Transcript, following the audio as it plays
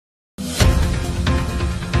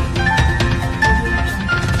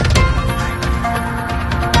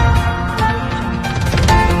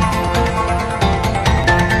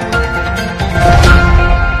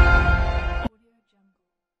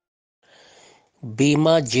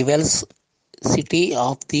Bhima Jewellers, city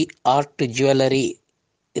of the art jewellery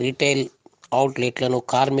retail అవుట్లెట్లను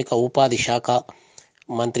కార్మిక ఉపాధి శాఖ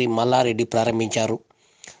మంత్రి మల్లారెడ్డి ప్రారంభించారు.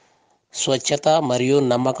 స్వచ్ఛత మరియు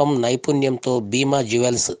నమ్మకం నైపుణ్యంతో భీమా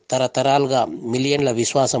జ్యువెల్స్ తరతరాలుగా మిలియన్ల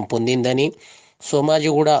విశ్వాసం పొందిందని,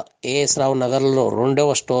 సోమాజిగూడ ఏఎస్ రావు నగర్లో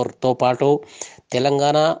 2వ స్టోర్తో పాటు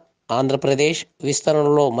తెలంగాణ, ఆంధ్రప్రదేశ్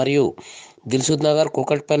విస్తరణలో మరియు దిల్సుఖ్ నగర్,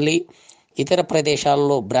 కూకట్పల్లి, ఇతర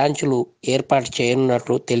ప్రదేశాల్లో బ్రాంచులు ఏర్పాటు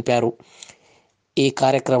చేయనున్నట్లు తెలిపారు. ఈ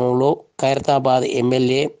కార్యక్రమంలో ఖైరతాబాద్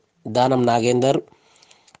ఎమ్మెల్యే దానం నాగేందర్,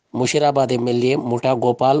 ముషిరాబాద్ ఎమ్మెల్యే ముఠా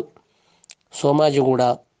గోపాల్, సోమాజిగూడ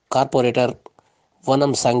కార్పొరేటర్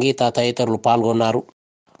వనం సంగీత తదితరులు పాల్గొన్నారు.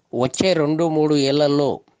 వచ్చే 2-3 ఏళ్లలో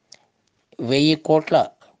 1000 కోట్ల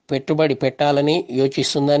పెట్టుబడి పెట్టాలని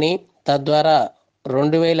యోచిస్తుందని, తద్వారా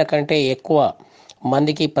 2000 కంటే ఎక్కువ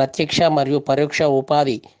మందికి ప్రత్యక్ష మరియు పరోక్ష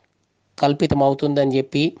ఉపాధి కల్పితమవుతుందని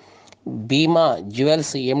చెప్పి భీమా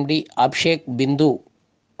జ్యువెల్స్ ఎండి అభిషేక్ బిందు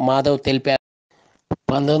మాధవ్ తెలిపారు.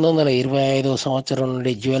 1925 సంవత్సరం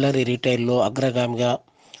నుండి జ్యువెలరీ రిటైల్లో అగ్రగామిగా,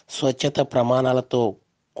 స్వచ్ఛత ప్రమాణాలతో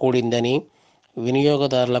కూడిందని,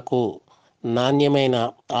 వినియోగదారులకు నాణ్యమైన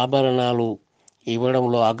ఆభరణాలు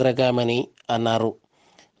ఇవ్వడంలో అగ్రగామని అన్నారు.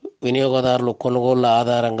 వినియోగదారులు కొనుగోళ్ల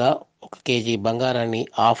ఆధారంగా 1 కేజీ బంగారాన్ని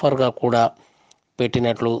ఆఫర్గా కూడా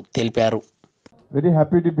పెట్టినట్లు తెలిపారు. Very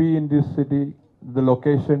happy to be in this city, the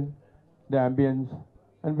location, the ambience,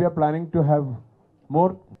 and we are planning to have more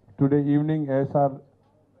today evening. ASR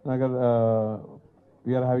Nagar,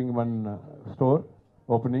 we are having one store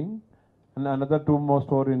opening, and another 2 more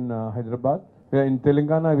store in Hyderabad. We are in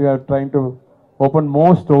Telangana. We are trying to open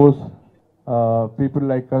more stores. People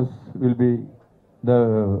like us will be the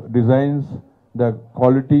designs, the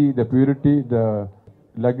quality, the purity, the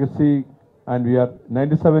legacy, and we are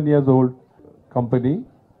 97 years old company.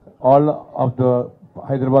 All of the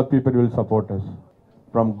Hyderabad people will support us.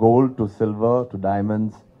 From gold to silver to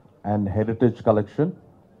diamonds and heritage collection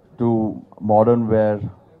to modern wear,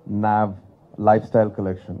 nav, lifestyle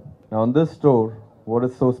collection. Now on this store, what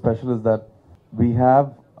is so special is that we have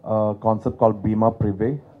a concept called Bhima Prive,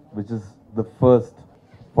 which is the first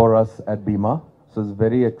for us at Bhima. So it's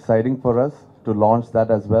very exciting for us to launch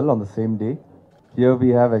that as well on the same day. Here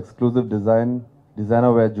we have exclusive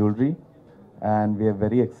designer wear jewelry, and we are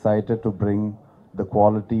very excited to bring the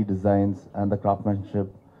quality designs and the craftsmanship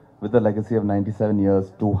with the legacy of 97 years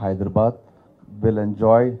to Hyderabad. Will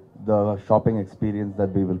enjoy the shopping experience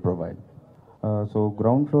that we will provide. So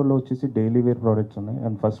ground ఫ్లోర్లో వచ్చేసి daily wear products ఉన్నాయి,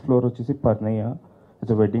 and first floor వచ్చేసి పర్నయ్య,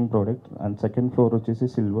 it's wedding product, and second floor వచ్చేసి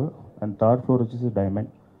silver, and third floor వచ్చేసి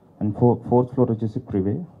diamond, and fourth floor వచ్చేసి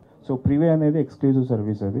ప్రివే. So ప్రివే అనేది exclusive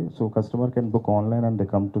service అది. So customer can book online and they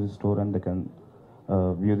come to the store and they can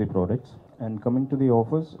view the products. And coming to the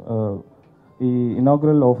offers, ఈ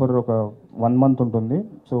inaugural offer ఒక 1 month ఉంటుంది.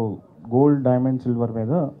 So gold, diamond, silver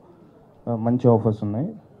మీద మంచి offers ఉన్నాయి,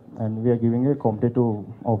 and we are giving a competitive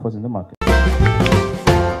offers in the market.